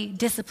 daily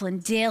discipline,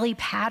 daily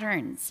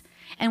patterns.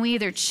 And we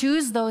either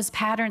choose those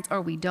patterns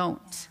or we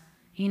don't.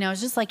 You know,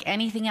 it's just like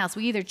anything else.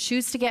 We either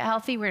choose to get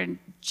healthy, we're going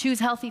to choose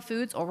healthy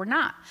foods, or we're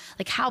not.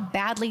 Like, how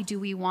badly do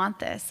we want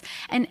this?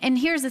 And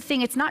here's the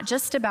thing, it's not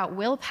just about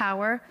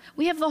willpower.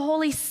 We have the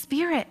Holy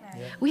Spirit.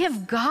 Yeah. We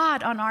have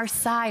God on our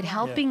side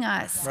helping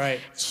us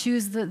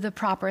choose the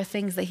proper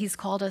things that He's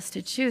called us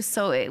to choose.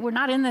 So we're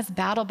not in this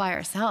battle by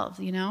ourselves,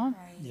 you know?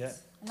 Right. Yeah.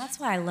 And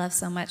that's why I love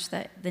so much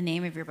that the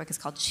name of your book is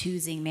called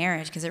Choosing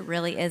Marriage, because it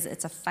really is,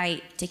 it's a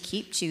fight to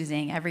keep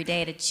choosing every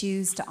day, to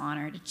choose to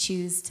honor, to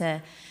choose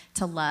to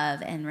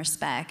love and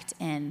respect.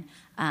 And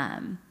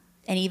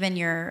even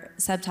your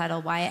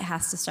subtitle, why it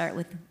has to start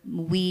with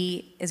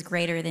we is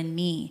greater than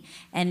me.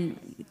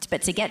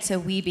 But to get to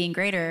we being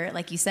greater,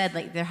 like you said,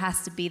 like there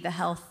has to be the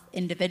health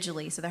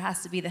individually. So there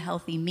has to be the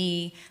healthy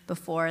me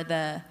before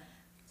the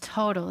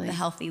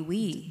healthy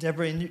we.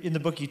 Deborah, in the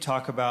book you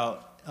talk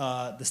about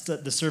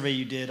the survey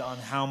you did on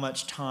how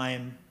much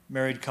time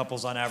married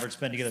couples on average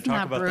spend together.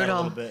 Talk about that a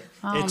little bit.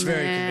 It's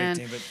very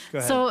convicting, but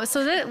go ahead.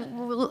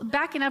 So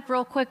backing up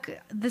real quick,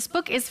 this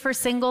book is for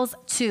singles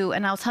too,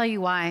 and I'll tell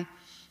you why.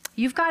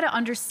 You've got to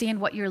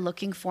understand what you're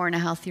looking for in a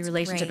healthy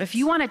relationship. If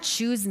you want to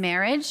choose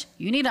marriage,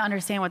 you need to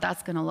understand what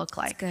that's going to look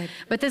like. That's good.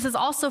 But this is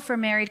also for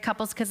married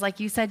couples because, like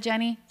you said,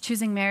 Jenny,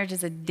 choosing marriage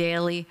is a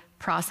daily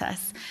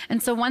process.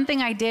 And so one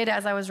thing I did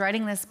as I was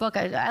writing this book,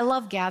 I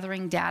love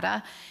gathering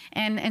data.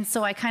 And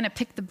so I kind of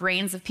picked the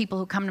brains of people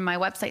who come to my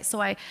website.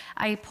 So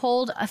I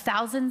polled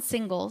 1,000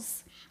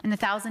 singles and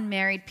 1,000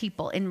 married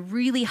people in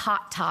really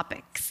hot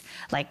topics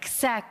like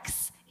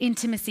sex,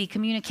 intimacy,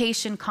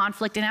 communication,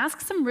 conflict, and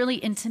ask some really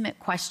intimate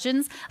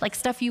questions, like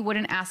stuff you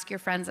wouldn't ask your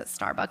friends at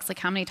Starbucks, like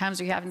how many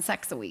times are you having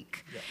sex a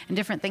week, and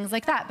different things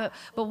like that.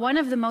 But one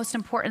of the most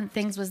important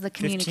things was the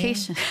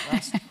communication.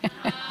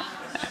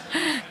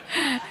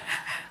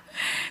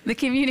 The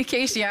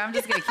communication, yeah, I'm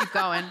just gonna keep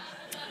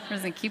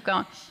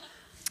going.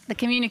 The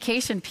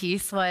communication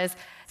piece was,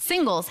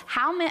 singles,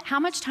 how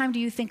much time do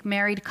you think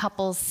married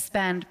couples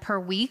spend per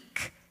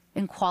week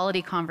in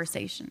quality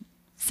conversation?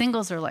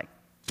 Singles are like,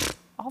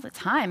 all the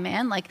time,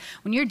 man. Like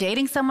when you're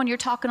dating someone, you're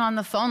talking on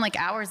the phone like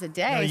hours a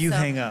day. No, you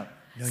hang up.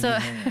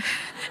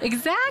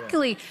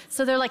 Exactly. Yeah.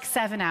 So they're like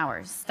 7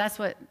 hours. That's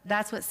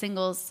what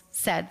singles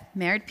said.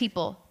 Married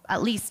people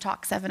at least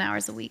talk 7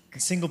 hours a week.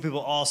 And single people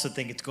also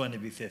think it's going to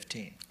be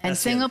 15. And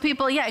single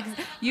people,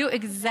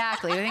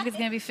 exactly. I think it's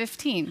going to be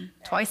 15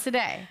 twice a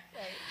day.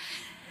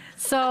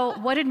 So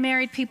what did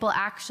married people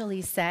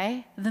actually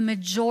say? The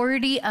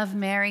majority of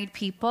married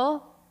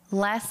people,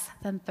 less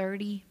than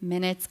 30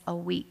 minutes a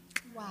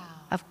week. Wow.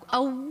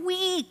 A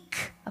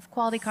week of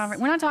quality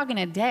conversation. We're not talking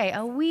a day,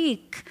 a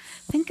week.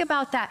 Think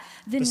about that.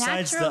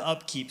 Besides the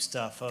upkeep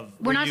stuff of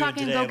we're not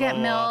talking go get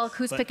milk,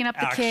 who's picking up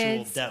the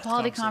kids,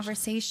 quality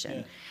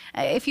conversation.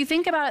 Yeah. If you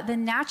think about it, the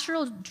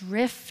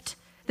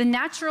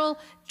natural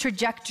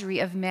trajectory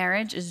of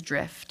marriage is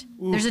drift.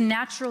 Ooh. There's a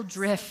natural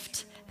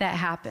drift that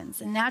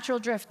happens. A natural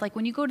drift, like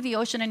when you go to the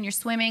ocean and you're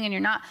swimming and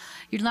you're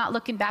not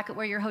looking back at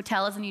where your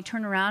hotel is and you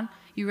turn around,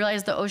 you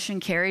realize the ocean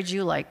carried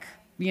you like,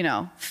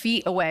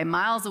 feet away,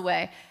 miles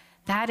away.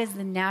 That is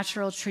the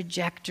natural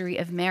trajectory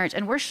of marriage.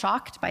 And we're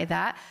shocked by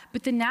that.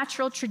 But the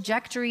natural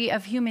trajectory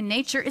of human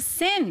nature is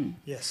sin.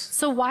 Yes.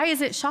 So why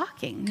is it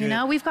shocking?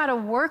 Good. We've got to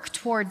work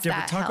towards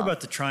that. Talk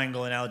about the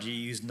triangle analogy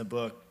you used in the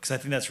book, because I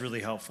think that's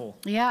really helpful.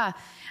 Yeah.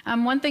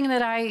 One thing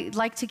that I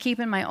like to keep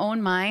in my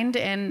own mind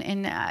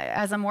and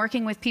as I'm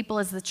working with people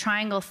is the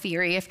triangle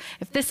theory.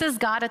 If this is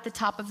God at the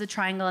top of the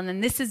triangle and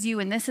then this is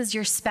you and this is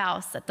your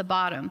spouse at the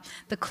bottom,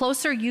 the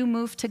closer you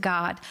move to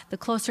God, the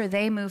closer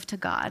they move to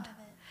God.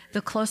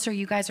 The closer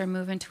you guys are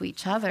moving to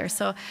each other.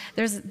 So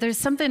there's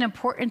something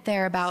important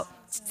there about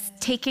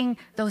taking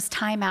those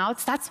time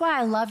outs. That's why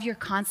I love your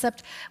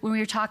concept when we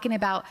were talking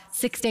about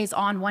 6 days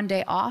on, 1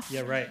 day off.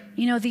 Yeah, right.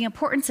 The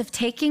importance of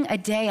taking a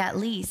day at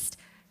least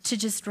to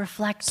just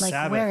reflect, like,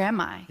 Sabbath. Where am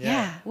I?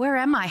 Yeah, where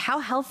am I? How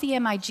healthy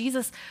am I?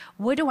 Jesus,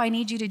 what do I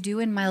need you to do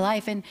in my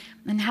life? And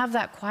have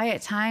that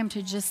quiet time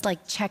to just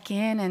like check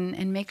in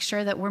and make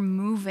sure that we're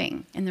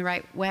moving in the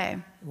right way.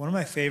 One of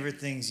my favorite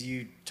things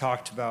you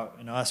talked about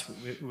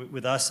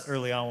with us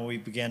early on when we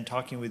began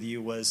talking with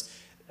you was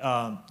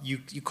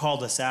you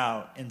called us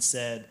out and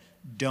said,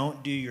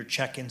 don't do your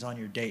check-ins on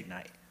your date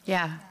night.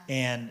 Yeah.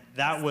 And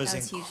that was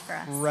huge for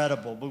us.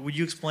 incredible. But would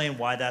you explain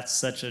why that's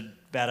such a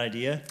bad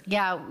idea?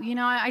 Yeah,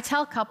 I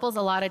tell couples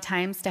a lot of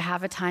times to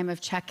have a time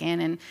of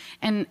check-in,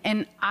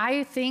 and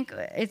I think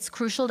it's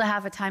crucial to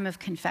have a time of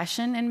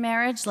confession in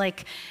marriage,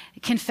 like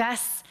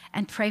confess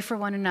and pray for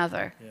one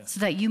another so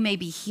that you may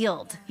be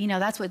healed.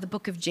 That's what the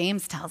book of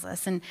James tells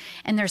us. And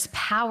there's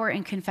power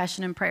in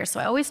confession and prayer.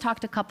 So I always talk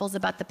to couples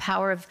about the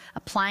power of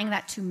applying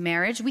that to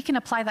marriage. We can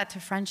apply that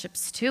to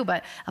friendships too,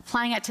 but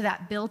applying it to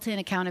that built-in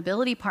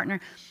accountability partner.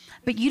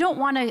 But you don't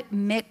want to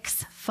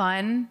mix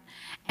fun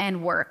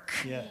and work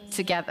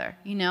together.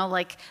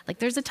 Like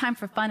there's a time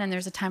for fun and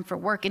there's a time for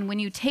work. And when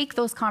you take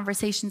those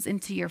conversations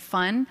into your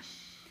fun,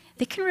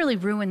 they can really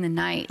ruin the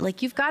night.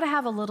 Like you've got to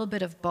have a little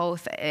bit of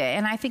both.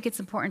 And I think it's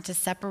important to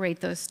separate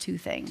those two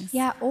things.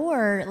 Yeah,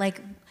 or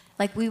like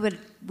we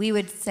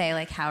would say,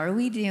 like, how are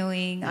we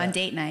doing on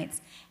date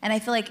nights? And I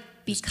feel like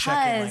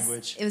because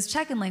it was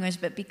check-in language,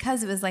 but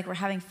because it was like we're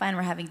having fun,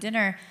 we're having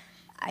dinner,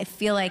 I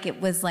feel like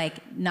it was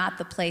like not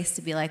the place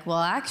to be like, well,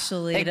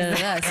 actually,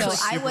 exactly.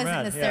 So I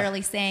wasn't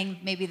necessarily saying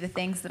maybe the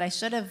things that I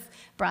should have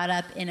brought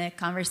up in a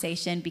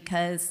conversation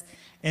because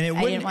I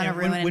didn't want to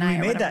ruin it. When we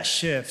made that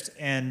shift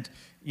and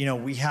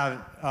we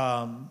have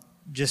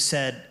just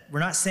said, we're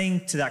not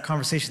saying to that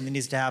conversation that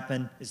needs to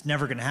happen, it's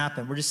never going to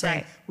happen. We're just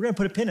saying, we're going to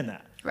put a pin in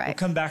that. Right. We'll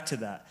come back to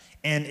that.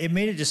 And it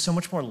made it just so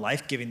much more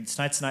life-giving.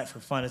 Tonight's the night for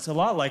fun. It's a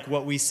lot like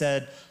what we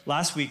said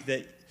last week,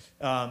 that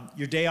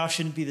your day off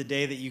shouldn't be the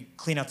day that you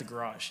clean out the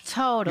garage.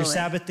 Totally. Your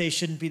Sabbath day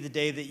shouldn't be the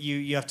day that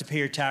you have to pay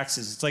your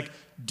taxes. It's like,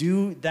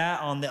 do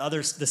that on the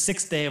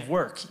 6th day of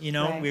work. We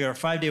got a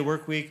 5-day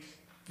work week.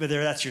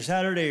 Whether that's your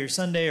Saturday or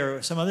Sunday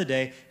or some other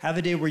day, have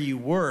a day where you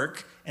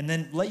work and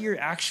then let your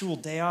actual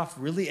day off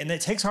really, and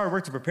it takes hard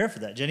work to prepare for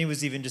that. Jenny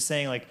was even just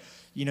saying, like,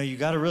 you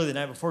got to really the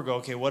night before go,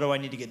 okay, what do I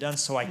need to get done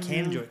so I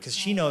can enjoy it? Because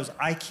she knows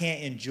I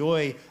can't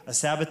enjoy a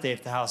Sabbath day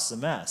if the house is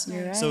a mess.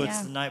 So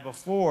it's the night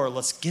before,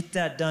 let's get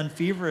that done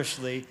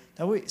feverishly.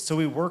 So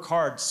we work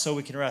hard so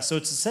we can rest. So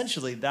it's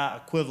essentially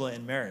that equivalent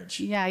in marriage.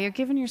 Yeah, you're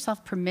giving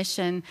yourself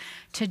permission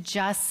to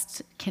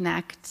just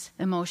connect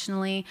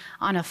emotionally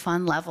on a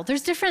fun level.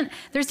 There's different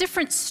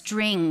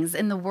strings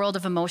in the world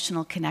of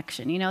emotional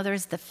connection.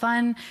 There's the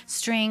fun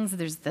strings,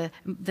 there's the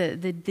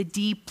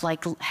deep,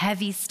 like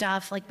heavy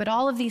stuff. But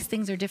all of these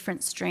things are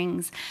different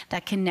strings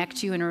that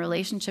connect you in a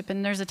relationship,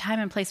 and there's a time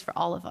and place for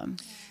all of them.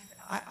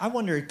 I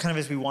wonder, kind of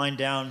as we wind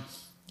down,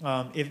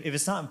 if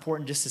it's not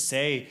important just to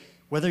say,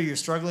 whether you're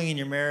struggling in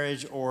your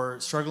marriage or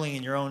struggling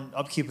in your own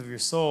upkeep of your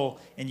soul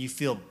and you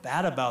feel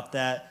bad about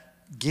that,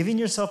 giving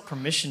yourself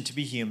permission to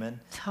be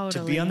human,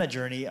 to be on that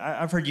journey.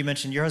 I've heard you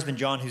mention your husband,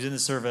 John, who's in the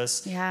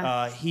service.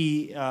 Yeah.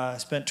 He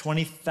spent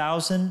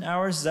 20,000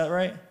 hours, is that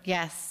right?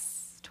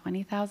 Yes,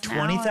 20,000 hours.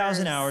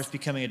 20,000 hours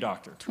becoming a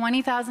doctor.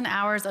 20,000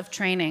 hours of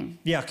training.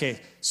 Yeah, okay.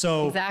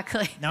 So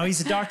exactly. Now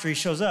he's a doctor, he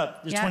shows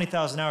up, there's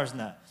 20,000 hours in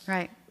that.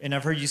 Right. And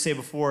I've heard you say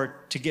before,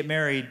 to get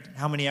married,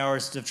 how many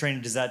hours of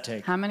training does that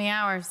take? How many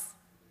hours?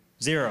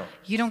 0.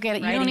 You don't get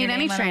it. You don't need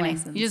any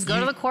training. You just go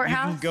to the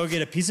courthouse. You can go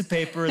get a piece of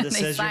paper that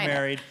says you're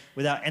married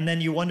and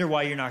then you wonder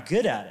why you're not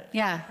good at it.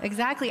 Yeah,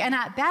 exactly. And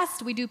at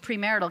best, we do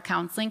premarital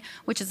counseling,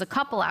 which is a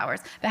couple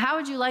hours. But how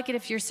would you like it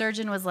if your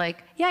surgeon was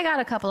like, yeah, I got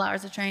a couple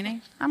hours of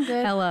training. I'm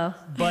good. Hello.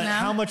 But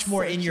how much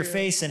more in your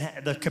face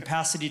and the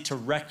capacity to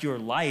wreck your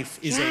life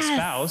is a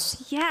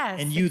spouse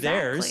and you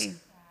theirs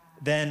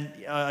than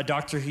a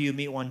doctor who you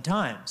meet one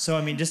time. So,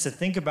 I mean, just to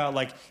think about,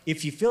 like,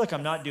 if you feel like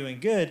I'm not doing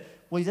good,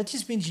 well, that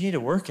just means you need to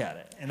work at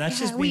it. And that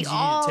just means you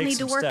need to take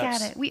some steps. We all need to work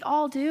at it. We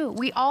all do.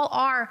 We all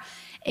are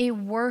a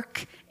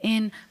work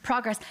in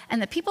progress.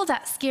 And the people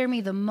that scare me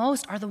the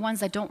most are the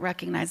ones that don't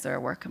recognize they're a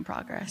work in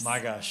progress.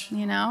 My gosh.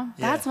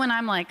 That's when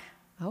I'm like,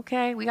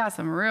 okay, we got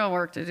some real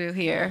work to do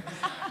here,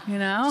 you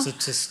know? So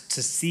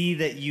to see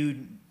that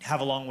you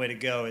have a long way to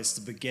go is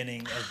the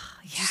beginning of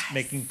just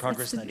making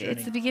progress in that journey.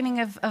 It's the beginning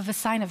of a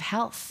sign of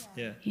health.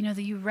 Yeah. You know,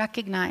 that you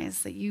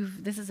recognize that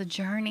this is a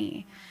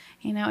journey,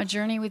 you know, a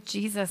journey with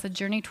Jesus, a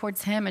journey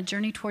towards him, a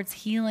journey towards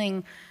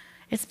healing.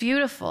 It's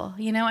beautiful,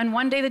 you know, and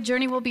one day the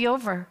journey will be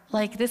over.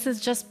 Like, this is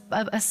just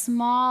a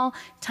small,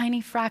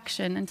 tiny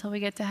fraction until we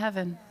get to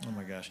heaven. Oh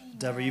my gosh.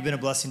 Deborah, you've been a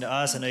blessing to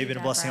us. I know you've been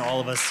a blessing to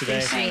all of us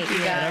today. Thank you,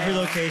 guys. At every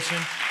location.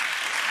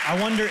 I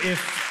wonder if,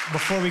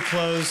 before we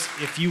close,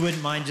 if you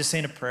wouldn't mind just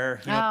saying a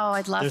prayer. You know,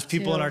 I'd love to. There's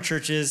people in our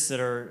churches that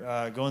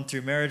are going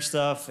through marriage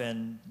stuff,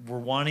 and we're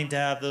wanting to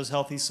have those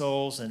healthy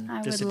souls, and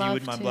just if you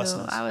wouldn't mind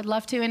blessing us. I would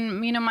love to.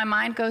 And, you know, my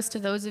mind goes to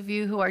those of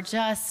you who are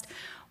just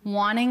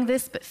wanting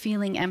this but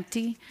feeling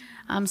empty.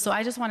 So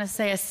I just want to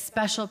say a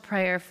special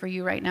prayer for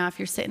you right now. If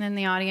you're sitting in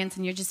the audience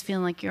and you're just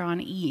feeling like you're on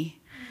E,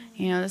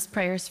 you know, this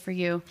prayer is for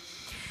you.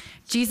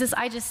 Jesus,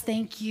 I just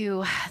thank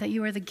you that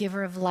you are the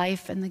giver of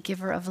life and the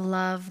giver of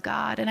love,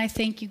 God. And I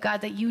thank you,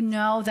 God, that you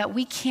know that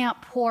we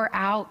can't pour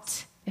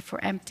out if we're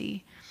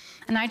empty.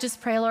 And I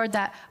just pray, Lord,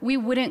 that we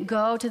wouldn't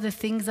go to the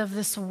things of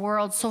this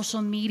world,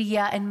 social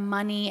media and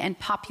money and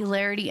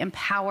popularity and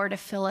power to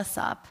fill us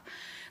up.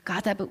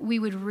 God, that we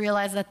would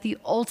realize that the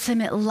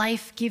ultimate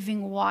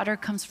life-giving water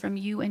comes from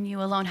you and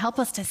you alone. Help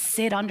us to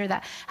sit under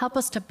that. Help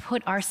us to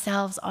put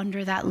ourselves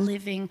under that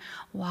living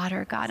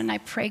water, God. And I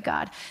pray,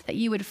 God, that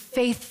you would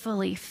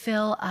faithfully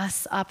fill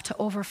us up to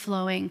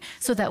overflowing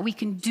so that we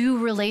can do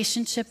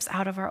relationships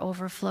out of our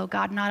overflow,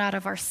 God, not out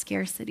of our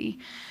scarcity.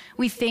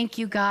 We thank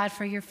you, God,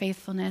 for your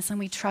faithfulness, and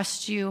we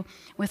trust you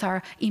with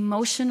our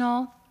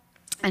emotional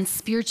and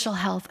spiritual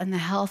health and the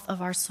health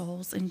of our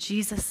souls. In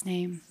Jesus'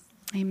 name,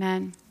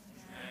 amen.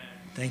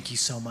 Thank you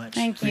so much.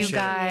 Thank you,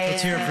 guys.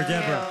 Let's hear it for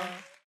Deborah.